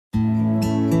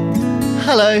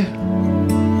Hello.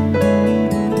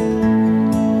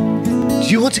 Do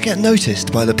you want to get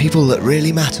noticed by the people that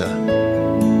really matter?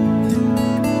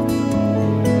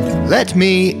 Let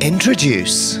me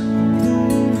introduce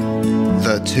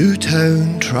the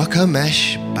two-tone trucker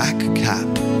mesh back cap,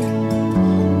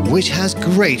 which has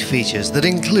great features that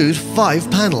include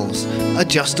 5 panels,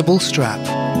 adjustable strap,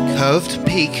 curved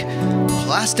peak,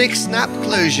 plastic snap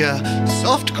closure,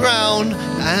 soft crown,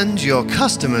 and your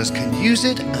customers can use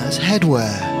it as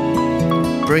headwear,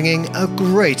 bringing a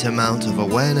great amount of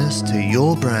awareness to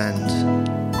your brand.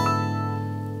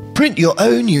 Print your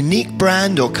own unique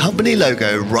brand or company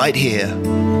logo right here.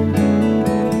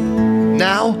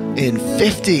 Now in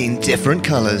 15 different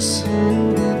colors.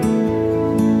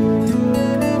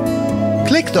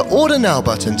 Click the Order Now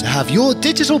button to have your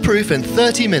digital proof in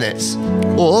 30 minutes,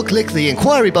 or click the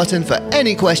Inquiry button for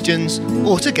any questions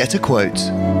or to get a quote.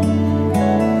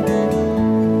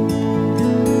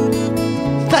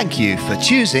 Thank you for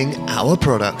choosing our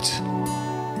product.